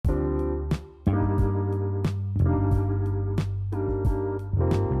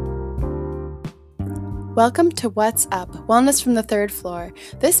Welcome to What's Up, Wellness from the Third Floor.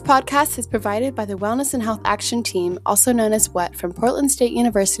 This podcast is provided by the Wellness and Health Action Team, also known as WHAT, from Portland State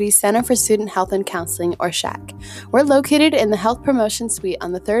University's Center for Student Health and Counseling, or SHAC. We're located in the Health Promotion Suite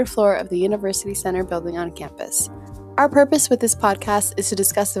on the third floor of the University Center building on campus. Our purpose with this podcast is to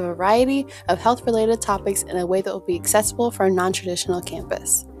discuss a variety of health-related topics in a way that will be accessible for a non-traditional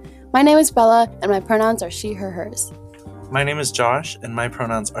campus. My name is Bella, and my pronouns are she, her, hers. My name is Josh, and my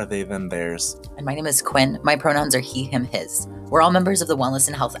pronouns are they, them, theirs. And my name is Quinn. My pronouns are he, him, his. We're all members of the Wellness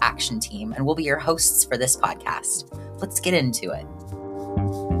and Health Action Team, and we'll be your hosts for this podcast. Let's get into it.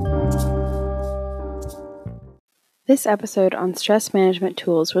 This episode on stress management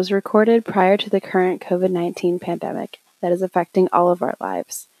tools was recorded prior to the current COVID-19 pandemic that is affecting all of our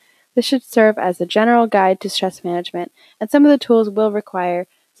lives. This should serve as a general guide to stress management, and some of the tools will require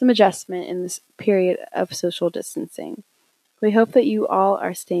some adjustment in this period of social distancing. We hope that you all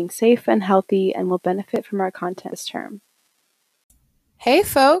are staying safe and healthy and will benefit from our content this term. Hey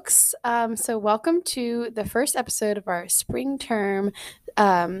folks, so welcome to the first episode of our spring term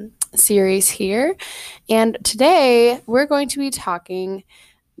series here. And today we're going to be talking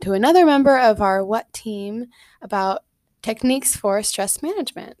to another member of our WHAT team about techniques for stress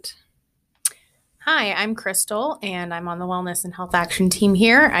management. Hi, I'm Crystal, and I'm on the Wellness and Health Action Team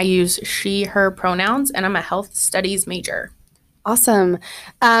here. I use she, her pronouns, and I'm a health studies major. Awesome.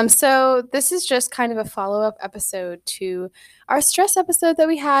 So this is just kind of a follow-up episode to our stress episode that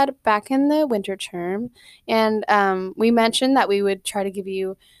we had back in the winter term. And we mentioned that we would try to give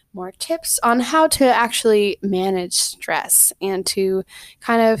you more tips on how to actually manage stress and to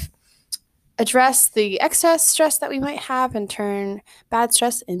kind of address the excess stress that we might have and turn bad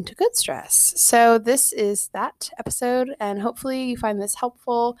stress into good stress. So this is that episode, and hopefully you find this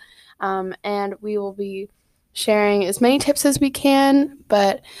helpful. And we will be sharing as many tips as we can,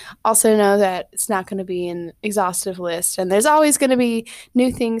 but also know that it's not going to be an exhaustive list, and there's always going to be new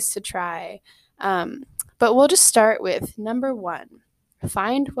things to try. But we'll just start with number 1,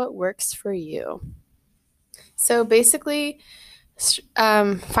 find what works for you. So basically,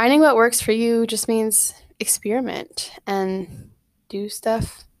 finding what works for you just means experiment and do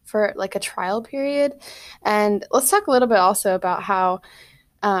stuff for like a trial period. And let's talk a little bit also about how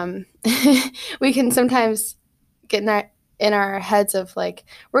we can sometimes get in our heads of like,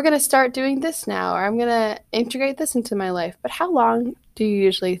 we're going to start doing this now, or I'm going to integrate this into my life. But how long do you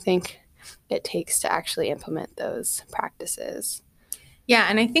usually think it takes to actually implement those practices? Yeah,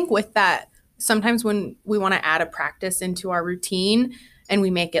 and I think with that, sometimes when we want to add a practice into our routine and we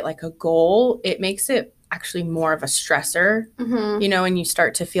make it like a goal, it makes it actually more of a stressor, and you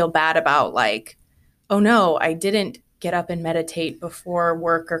start to feel bad about like, oh no, I didn't get up and meditate before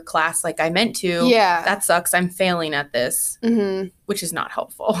work or class like I meant to. Yeah. That sucks. I'm failing at this, which is not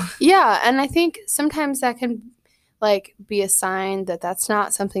helpful. Yeah, and I think sometimes that can like be a sign that that's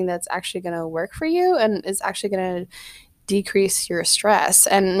not something that's actually going to work for you and is actually going to decrease your stress,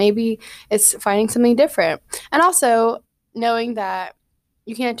 and maybe it's finding something different. And also knowing that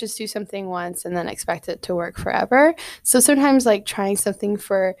you can't just do something once and then expect it to work forever. So sometimes like trying something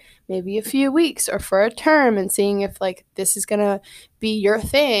for maybe a few weeks or for a term and seeing if like this is going to be your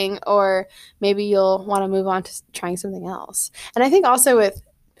thing, or maybe you'll want to move on to trying something else. And I think also with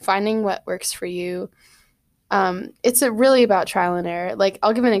finding what works for you, it's really about trial and error. Like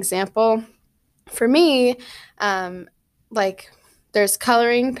I'll give an example. For me, like there's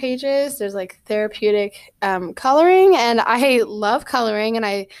coloring pages, there's like therapeutic coloring, and I love coloring and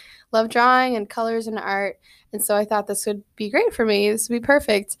I love drawing and colors and art. And so I thought this would be great for me. This would be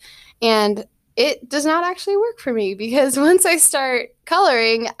perfect. And it does not actually work for me, because once I start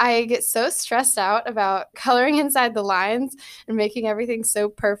coloring, I get so stressed out about coloring inside the lines and making everything so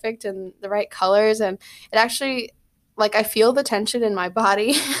perfect and the right colors. And it actually, like, I feel the tension in my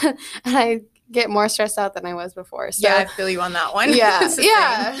body and I get more stressed out than I was before. So, yeah, I feel you on that one. Yeah.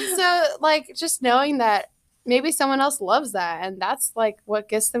 Yeah. So like just knowing that maybe someone else loves that, and that's like what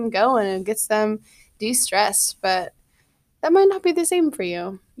gets them going and gets them de-stressed, but that might not be the same for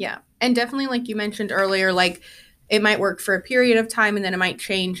you. Yeah. And definitely, like you mentioned earlier, like it might work for a period of time and then it might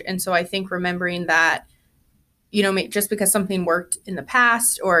change. And so I think remembering that, just because something worked in the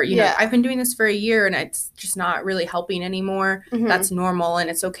past, or, I've been doing this for a year and it's just not really helping anymore. That's normal. And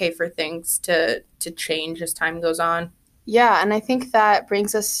it's okay for things to change as time goes on. Yeah. And I think that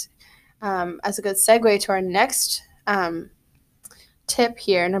brings us as a good segue to our next tip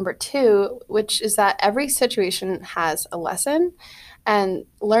here, number 2, which is that every situation has a lesson, and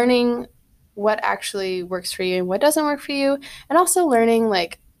learning what actually works for you and what doesn't work for you, and also learning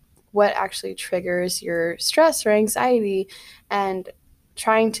like what actually triggers your stress or anxiety, and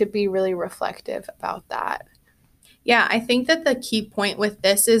trying to be really reflective about that. Yeah, I think that the key point with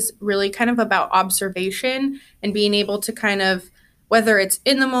this is really kind of about observation and being able to kind of, whether it's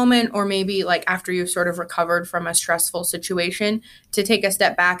in the moment or maybe like after you've sort of recovered from a stressful situation, to take a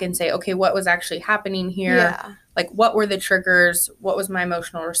step back and say, okay, what was actually happening here? Yeah. Like, what were the triggers? What was my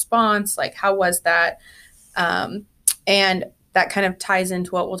emotional response? Like, how was that? And that kind of ties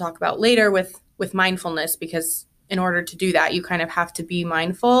into what we'll talk about later with mindfulness, because in order to do that, you kind of have to be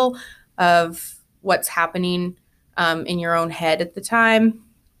mindful of what's happening in your own head at the time.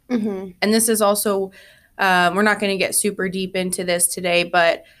 Mm-hmm. And this is also, we're not going to get super deep into this today,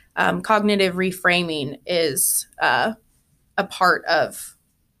 but cognitive reframing is a part of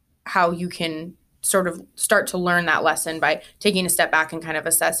how you can sort of start to learn that lesson by taking a step back and kind of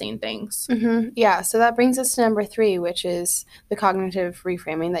assessing things. Mm-hmm. Yeah, so that brings us to number 3, which is the cognitive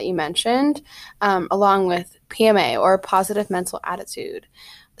reframing that you mentioned, along with PMA, or positive mental attitude.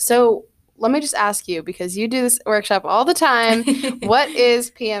 So let me just ask you, because you do this workshop all the time, what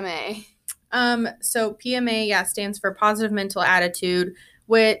is PMA? So PMA, stands for positive mental attitude,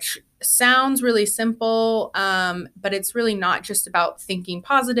 which sounds really simple, but it's really not just about thinking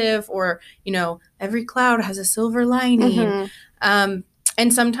positive or, every cloud has a silver lining. Mm-hmm.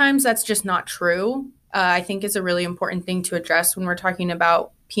 And sometimes that's just not true. I think it's a really important thing to address when we're talking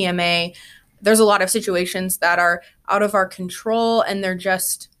about PMA. There's a lot of situations that are out of our control and they're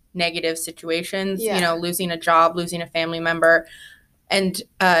just negative situations, losing a job, losing a family member, and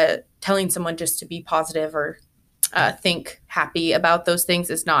telling someone just to be positive or think happy about those things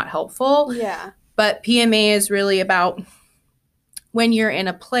is not helpful. Yeah. But PMA is really about when you're in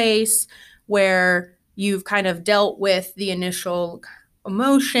a place where you've kind of dealt with the initial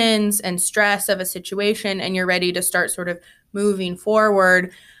emotions and stress of a situation and you're ready to start sort of moving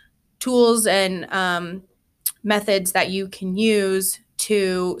forward, tools and methods that you can use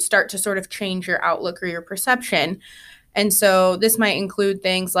to start to sort of change your outlook or your perception. And so this might include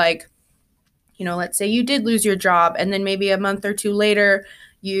things like, let's say you did lose your job and then maybe a month or 2 later,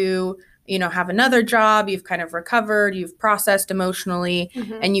 you have another job, you've kind of recovered, you've processed emotionally,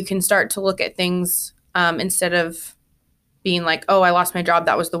 Mm-hmm. and you can start to look at things instead of being like, oh, I lost my job.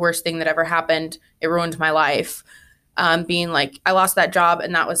 That was the worst thing that ever happened. It ruined my life. Being like, I lost that job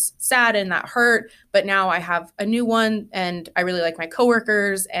and that was sad and that hurt, but now I have a new one and I really like my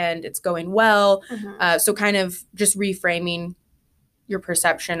coworkers and it's going well. Mm-hmm. So kind of just reframing your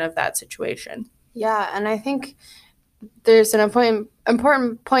perception of that situation. Yeah, and I think there's an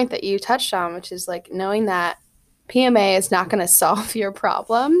important point that you touched on, which is like knowing that PMA is not going to solve your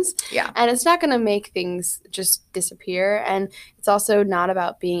problems. Yeah. And it's not going to make things just disappear. And it's also not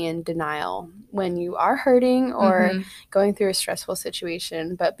about being in denial when you are hurting or going through a stressful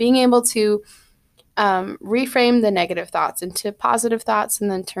situation, but being able to reframe the negative thoughts into positive thoughts and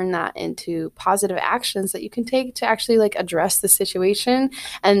then turn that into positive actions that you can take to actually like address the situation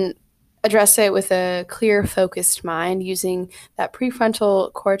and address it with a clear, focused mind using that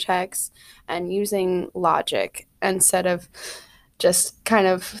prefrontal cortex and using logic instead of just kind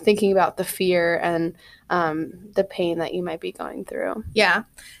of thinking about the fear and the pain that you might be going through. Yeah.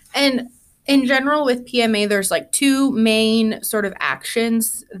 And in general with PMA, there's like 2 main sort of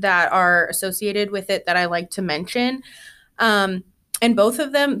actions that are associated with it that I like to mention. And both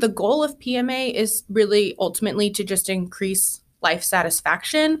of them, the goal of PMA is really ultimately to just increase life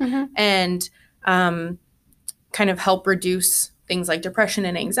satisfaction and kind of help reduce things like depression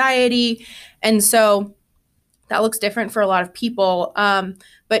and anxiety. And so that looks different for a lot of people.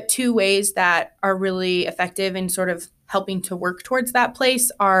 But 2 ways that are really effective in sort of helping to work towards that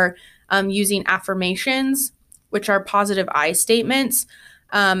place are using affirmations, which are positive I statements.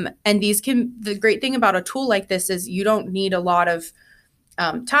 And the great thing about a tool like this is you don't need a lot of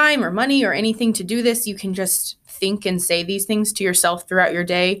time or money or anything to do this. You can just think and say these things to yourself throughout your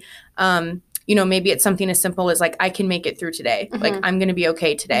day. Maybe it's something as simple as like, I can make it through today. Like, I'm going to be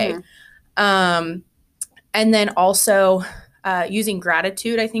okay today. And then also using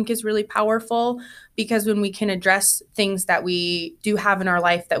gratitude, I think, is really powerful, because when we can address things that we do have in our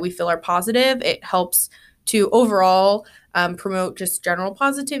life that we feel are positive, it helps to overall promote just general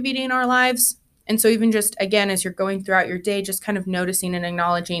positivity in our lives. And so even just, again, as you're going throughout your day, just kind of noticing and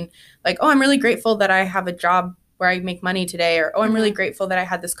acknowledging like, oh, I'm really grateful that I have a job where I make money today, or, oh, I'm really grateful that I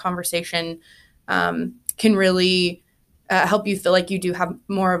had this conversation, can really help you feel like you do have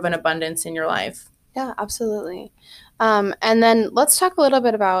more of an abundance in your life. Yeah, absolutely. And then let's talk a little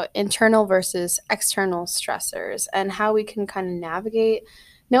bit about internal versus external stressors and how we can kind of navigate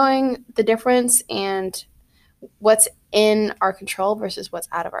knowing the difference and what's in our control versus what's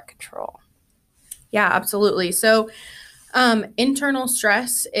out of our control. Yeah, absolutely. So Internal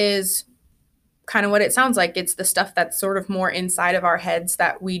stress is kind of what it sounds like. It's the stuff that's sort of more inside of our heads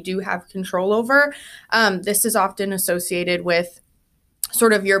that we do have control over. This is often associated with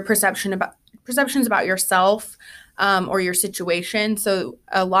sort of your perceptions about yourself, or your situation. So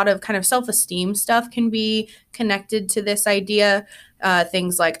a lot of kind of self-esteem stuff can be connected to this idea.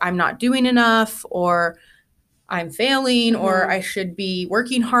 Things like I'm not doing enough, or I'm failing, or I should be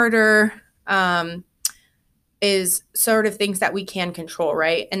working harder, is sort of things that we can control,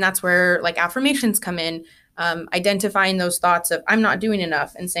 right? And that's where like affirmations come in, identifying those thoughts of I'm not doing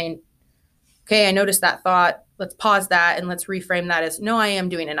enough and saying, okay, I noticed that thought. Let's pause that and let's reframe that as, no, I am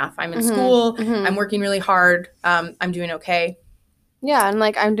doing enough. I'm in school. I'm working really hard. I'm doing okay. Yeah, and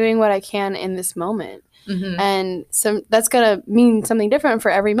like I'm doing what I can in this moment. And that's going to mean something different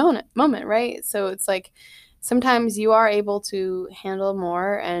for every moment, right? So it's like sometimes you are able to handle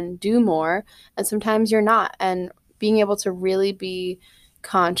more and do more, and sometimes you're not. And being able to really be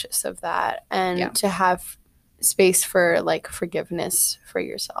conscious of that and to have space for like forgiveness for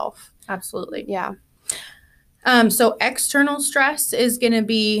yourself. Absolutely. Yeah. So external stress is going to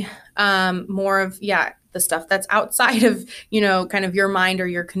be more of, the stuff that's outside of, kind of your mind or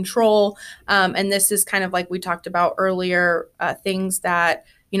your control. And this is kind of like we talked about earlier, things that,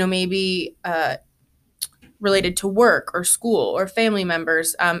 maybe related to work or school or family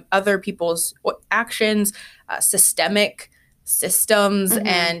members, other people's actions, systemic systems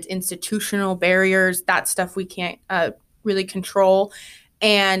and institutional barriers. That stuff we can't really control.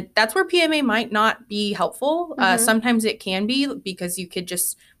 And that's where PMA might not be helpful. Sometimes it can be, because you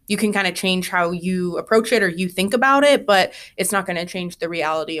can kind of change how you approach it or you think about it, but it's not going to change the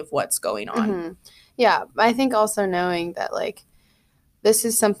reality of what's going on. Yeah. I think also knowing that like this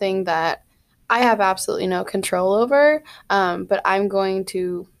is something that I have absolutely no control over, but I'm going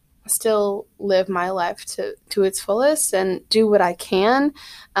to still live my life to its fullest and do what I can,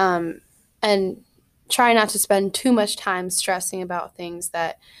 and try not to spend too much time stressing about things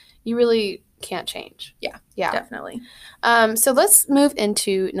that you really can't change. Yeah, definitely. So let's move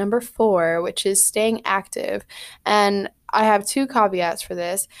into number 4, which is staying active. And I have 2 caveats for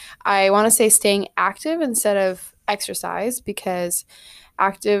this. I want to say staying active instead of exercise, because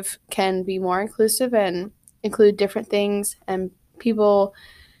active can be more inclusive and include different things, and people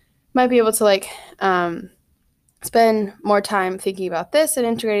might be able to like spend more time thinking about this and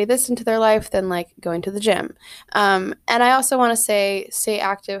integrating this into their life than like going to the gym. And I also want to say stay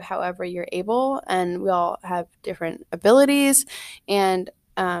active however you're able, and we all have different abilities, and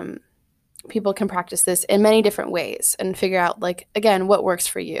people can practice this in many different ways and figure out like, again, what works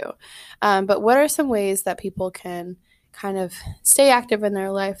for you. But what are some ways that people can kind of stay active in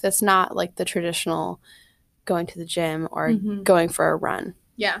their life that's not like the traditional going to the gym or going for a run?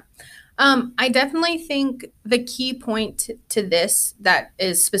 Yeah. I definitely think the key point to this that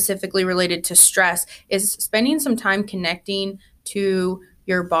is specifically related to stress is spending some time connecting to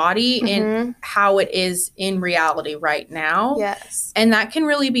your body and how it is in reality right now. Yes. And that can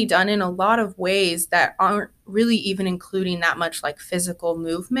really be done in a lot of ways that aren't really even including that much like physical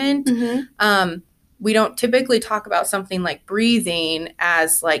movement. We don't typically talk about something like breathing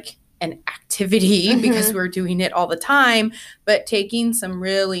as like an activity because we're doing it all the time, but taking some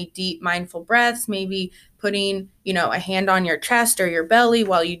really deep mindful breaths, maybe putting, a hand on your chest or your belly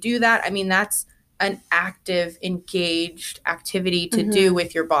while you do that. I mean, that's an active, engaged activity to do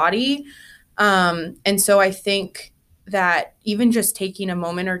with your body. And so I think that even just taking a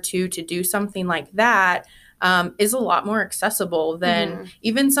moment or two to do something like that is a lot more accessible than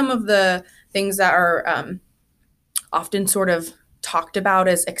even some of the things that are often sort of talked about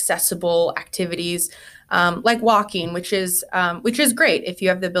as accessible activities, like walking, which is great. If you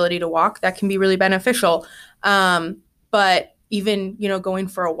have the ability to walk, that can be really beneficial. But even, going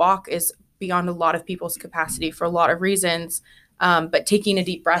for a walk is beyond a lot of people's capacity for a lot of reasons. But taking a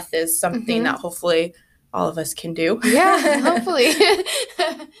deep breath is something that hopefully all of us can do. Yeah, hopefully.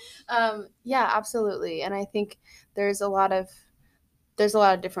 Yeah, absolutely. And I think there's a lot of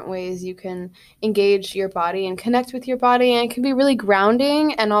different ways you can engage your body and connect with your body, and it can be really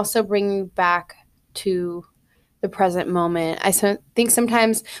grounding and also bring you back to the present moment. I think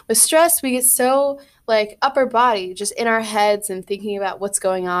sometimes with stress we get so like upper body, just in our heads and thinking about what's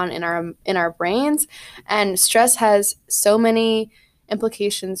going on in our brains, and stress has so many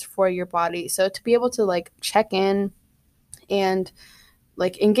implications for your body. So to be able to like check in and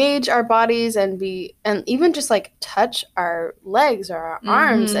like engage our bodies and even just like touch our legs or our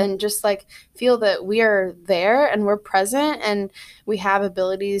arms and just like feel that we are there and we're present and we have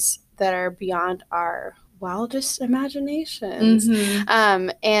abilities that are beyond our wildest imaginations.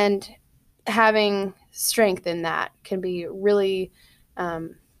 And having strength in that can be really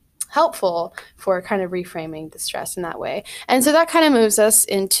helpful for kind of reframing the stress in that way. And so that kind of moves us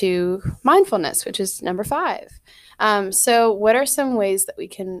into mindfulness, which is number 5. So what are some ways that we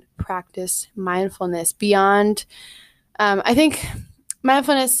can practice mindfulness beyond, I think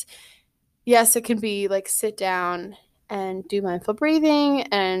mindfulness, yes, it can be like sit down and do mindful breathing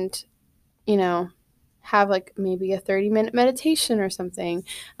and, have like maybe a 30-minute meditation or something.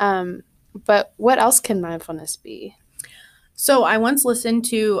 But what else can mindfulness be? So I once listened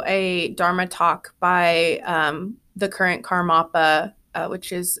to a Dharma talk by the current Karmapa,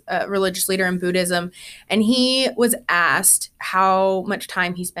 which is a religious leader in Buddhism. And he was asked how much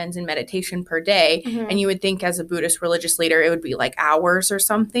time he spends in meditation per day. Mm-hmm. And you would think as a Buddhist religious leader, it would be like hours or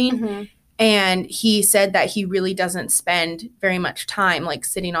something. Mm-hmm. And he said that he really doesn't spend very much time like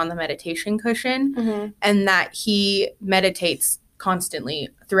sitting on the meditation cushion, Mm-hmm. and that he meditates constantly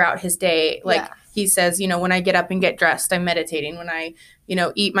throughout his day. Like he says, when I get up and get dressed, I'm meditating. When I,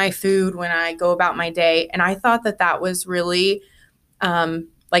 eat my food, when I go about my day. And I thought that was really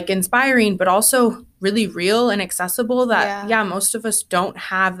like inspiring, but also really real and accessible that, most of us don't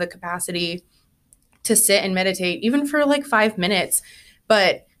have the capacity to sit and meditate even for like 5 minutes.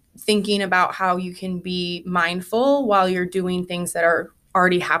 But thinking about how you can be mindful while you're doing things that are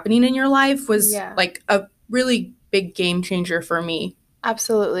already happening in your life was like a really big game changer for me.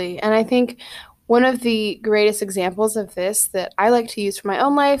 Absolutely. And I think one of the greatest examples of this that I like to use for my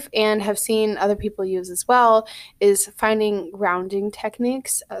own life and have seen other people use as well is finding grounding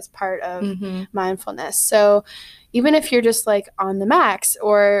techniques as part of mindfulness. So even if you're just like on the max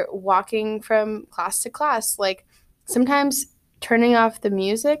or walking from class to class, like sometimes turning off the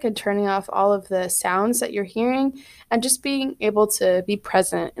music and turning off all of the sounds that you're hearing and just being able to be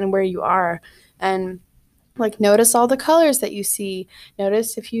present in where you are and like notice all the colors that you see.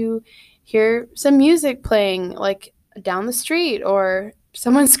 Notice if you hear some music playing like down the street or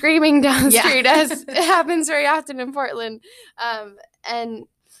someone screaming down the street, as it happens very often in Portland, and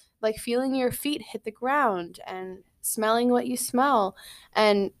like feeling your feet hit the ground and smelling what you smell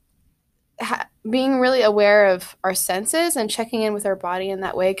and being really aware of our senses and checking in with our body in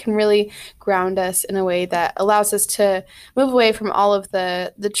that way can really ground us in a way that allows us to move away from all of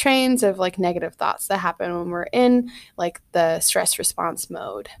the trains of like negative thoughts that happen when we're in like the stress response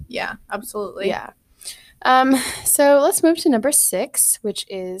mode. Yeah, absolutely. Yeah. So let's move to number 6, which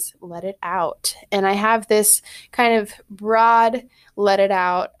is let it out. And I have this kind of broad let it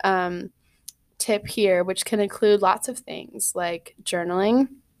out tip here, which can include lots of things like journaling,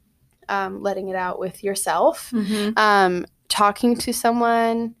 letting it out with yourself, talking to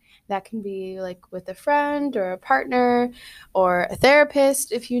someone. That can be like with a friend or a partner or a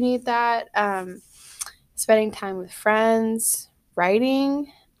therapist if you need that. Spending time with friends,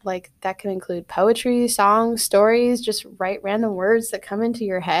 writing, like that can include poetry, songs, stories, just write random words that come into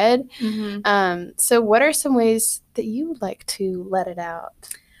your head. So what are some ways that you would like to let it out?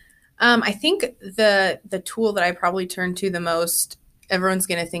 I think the tool that I probably turn to the most, everyone's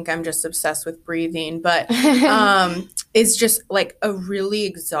going to think I'm just obsessed with breathing, but it's just like a really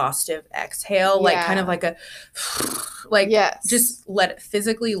exhaustive exhale, like kind of like a, like just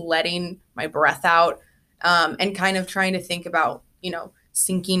physically letting my breath out, and kind of trying to think about,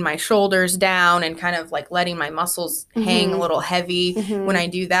 sinking my shoulders down and kind of like letting my muscles hang a little heavy when I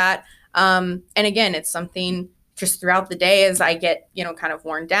do that. And again, it's something just throughout the day as I get, kind of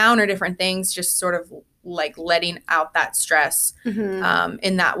worn down or different things, just sort of like letting out that stress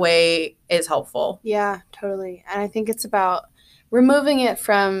in that way is helpful. Yeah, totally. And I think it's about removing it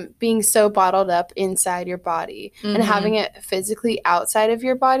from being so bottled up inside your body and having it physically outside of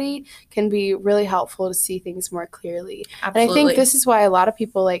your body can be really helpful to see things more clearly. Absolutely. And I think this is why a lot of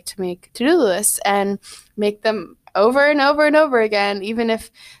people like to make to-do lists and make them over and over and over again, even if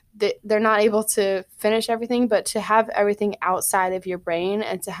they're not able to finish everything, but to have everything outside of your brain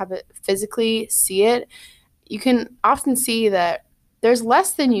and to have it physically see it, you can often see that there's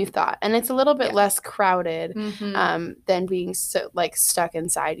less than you thought, and it's a little bit less crowded than being so like stuck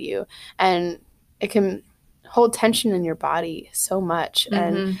inside you, and it can hold tension in your body so much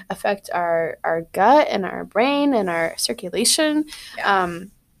and affect our gut and our brain and our circulation.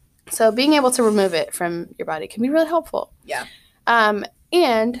 So being able to remove it from your body can be really helpful.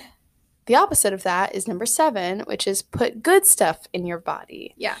 And the opposite of that is number 7, which is put good stuff in your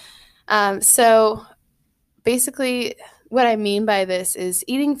body. So basically what I mean by this is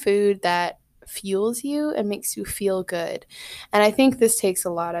eating food that fuels you and makes you feel good. And I think this takes a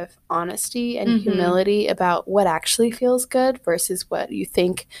lot of honesty and humility about what actually feels good versus what you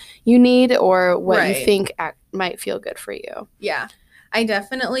think you need or what you think might feel good for you. I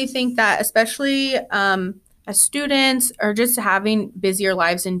definitely think that, especially as students or just having busier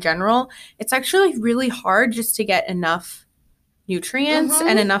lives in general, it's actually really hard just to get enough nutrients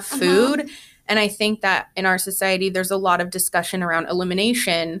and enough food. And I think that in our society, there's a lot of discussion around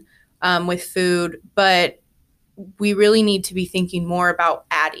elimination with food, but we really need to be thinking more about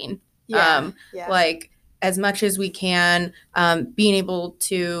adding. Like as much as we can, being able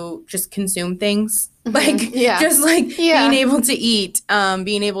to just consume things, like just like being able to eat,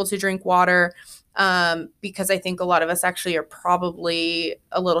 being able to drink water, because I think a lot of us actually are probably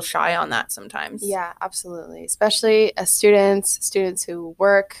a little shy on that sometimes. Yeah, absolutely. Especially as students who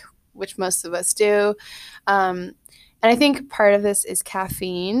work, which most of us do. And I think part of this is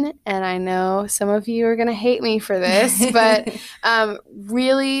caffeine. And I know some of you are going to hate me for this, but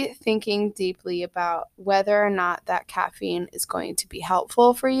really thinking deeply about whether or not that caffeine is going to be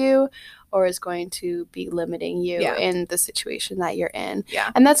helpful for you or is going to be limiting you in the situation that you're in.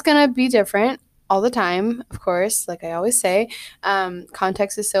 Yeah. And that's going to be different all the time, of course, like I always say.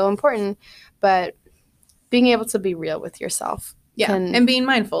 Context is so important, but being able to be real with yourself. And being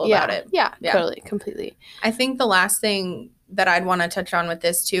mindful about it. Yeah, totally, completely. I think the last thing that I'd want to touch on with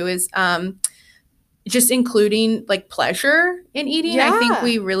this too is just including like pleasure in eating. I think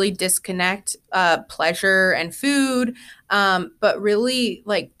we really disconnect pleasure and food, but really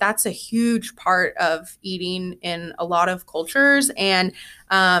like that's a huge part of eating in a lot of cultures, and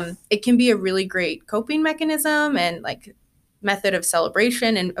it can be a really great coping mechanism and like method of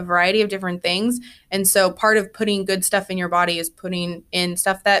celebration and a variety of different things. And so part of putting good stuff in your body is putting in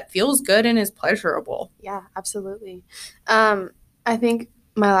stuff that feels good and is pleasurable. Yeah, absolutely. I think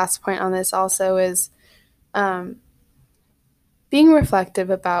my last point on this also is being reflective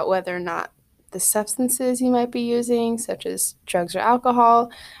about whether or not the substances you might be using, such as drugs or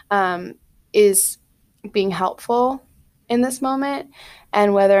alcohol, is being helpful in this moment,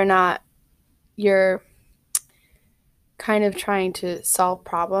 and whether or not you're kind of trying to solve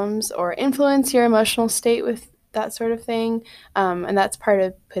problems or influence your emotional state with that sort of thing. And that's part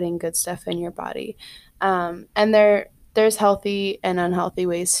of putting good stuff in your body. And there's healthy and unhealthy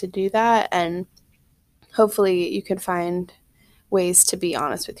ways to do that. And hopefully you can find ways to be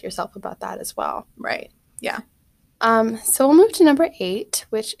honest with yourself about that as well. Right. Yeah. So we'll move to number 8,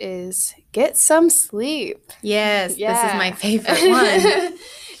 which is get some sleep. Yes. This is my favorite one.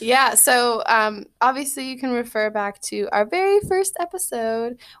 Yeah, so obviously you can refer back to our very first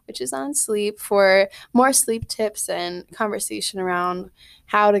episode, which is on sleep, for more sleep tips and conversation around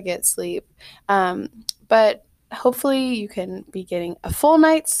how to get sleep. But hopefully you can be getting a full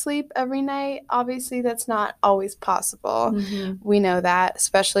night's sleep every night. Obviously, that's not always possible. We know that,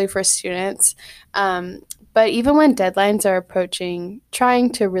 especially for students. But even when deadlines are approaching,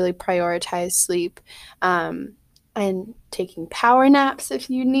 trying to really prioritize sleep and taking power naps if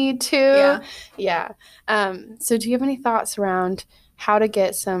you need to. Yeah. So do you have any thoughts around how to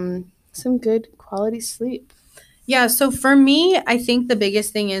get some good quality sleep? Yeah. So for me, I think the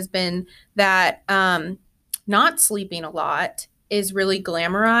biggest thing has been that not sleeping a lot is really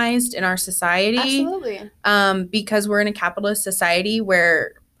glamorized in our society. Absolutely. Because we're in a capitalist society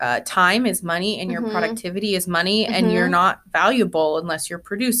where time is money and your productivity is money, and you're not valuable unless you're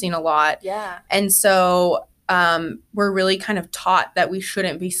producing a lot. Yeah. And so we're really kind of taught that we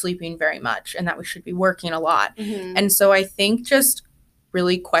shouldn't be sleeping very much and that we should be working a lot. And so I think just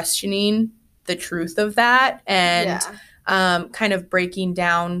really questioning the truth of that and kind of breaking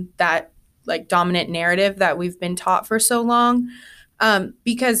down that like dominant narrative that we've been taught for so long.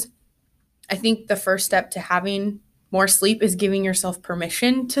 Because I think the first step to having more sleep is giving yourself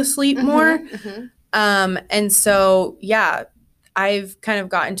permission to sleep more. And so, yeah, I've kind of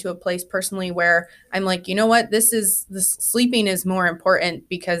gotten to a place personally where I'm like, you know what, this sleeping is more important,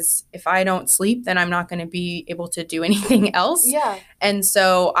 because if I don't sleep, then I'm not going to be able to do anything else. Yeah. And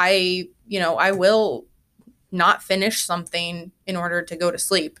so I will not finish something in order to go to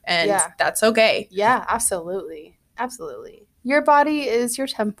sleep, and that's okay. Yeah, absolutely. Absolutely. Your body is your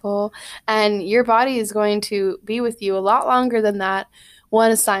temple, and your body is going to be with you a lot longer than that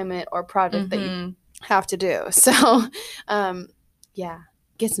one assignment or project that you have to do. So,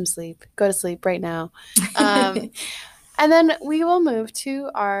 get some sleep. Go to sleep right now. And then we will move to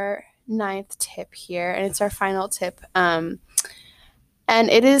our 9th tip here, and it's our final tip. And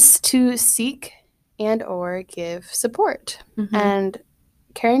it is to seek and or give support. And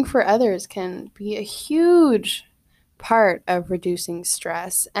caring for others can be a huge part of reducing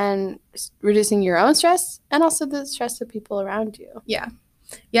stress and reducing your own stress and also the stress of people around you.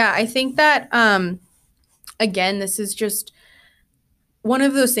 Yeah, I think that, again, this is just one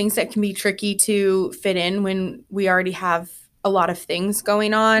of those things that can be tricky to fit in when we already have a lot of things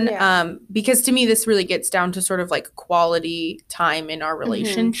going on. Yeah. Because to me, this really gets down to sort of like quality time in our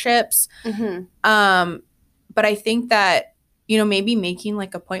relationships. But I think that, you know, maybe making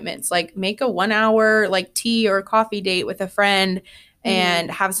like appointments, like make a 1 hour like tea or coffee date with a friend and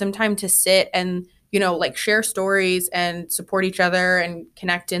have some time to sit and, you know, like share stories and support each other and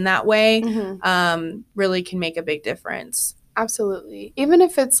connect in that way, really can make a big difference. Absolutely. Even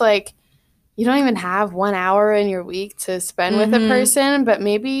if it's like you don't even have 1 hour in your week to spend with a person, but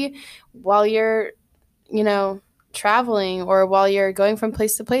maybe while you're, you know, traveling or while you're going from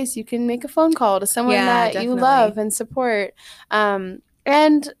place to place, you can make a phone call to someone that you love and support. And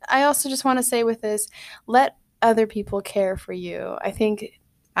I also just want to say with this, let other people care for you. I think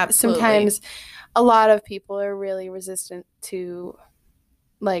sometimes a lot of people are really resistant to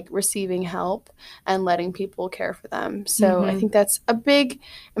like receiving help and letting people care for them. So I think that's a big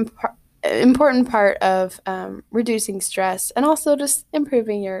important part of reducing stress and also just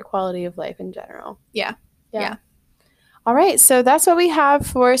improving your quality of life in general. Yeah. All right, so that's what we have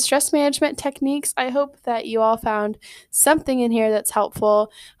for stress management techniques. I hope that you all found something in here that's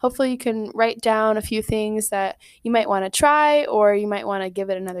helpful. Hopefully you can write down a few things that you might want to try, or you might want to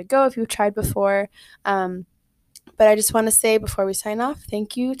give it another go if you've tried before. But I just want to say before we sign off,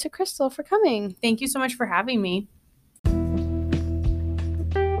 thank you to Crystal for coming. Thank you so much for having me.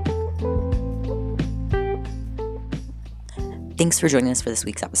 Thanks for joining us for this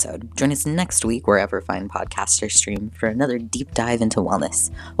week's episode. Join us next week wherever fine podcasters stream for another deep dive into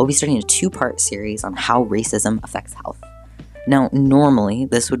wellness. We'll be starting a 2-part series on how racism affects health. Now, normally,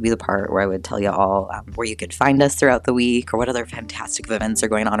 this would be the part where I would tell you all where you could find us throughout the week or what other fantastic events are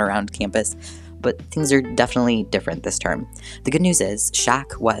going on around campus, but things are definitely different this term. The good news is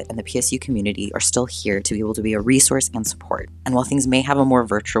SHAC, WHAT, and the PSU community are still here to be able to be a resource and support. And while things may have a more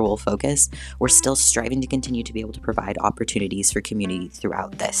virtual focus, we're still striving to continue to be able to provide opportunities for community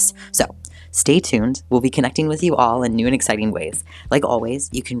throughout this. So stay tuned. We'll be connecting with you all in new and exciting ways. Like always,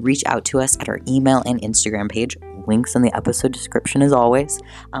 you can reach out to us at our email and Instagram page. Links in the episode description as always.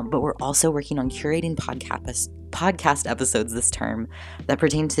 But we're also working on curating podcast episodes this term that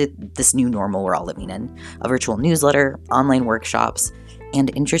pertain to this new normal we're all living in. A virtual newsletter, online workshops, and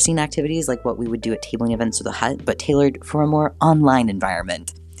interesting activities like what we would do at tabling events or the hut, but tailored for a more online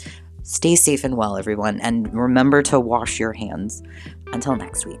environment. Stay safe and well, everyone, and remember to wash your hands. Until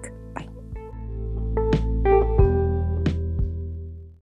next week.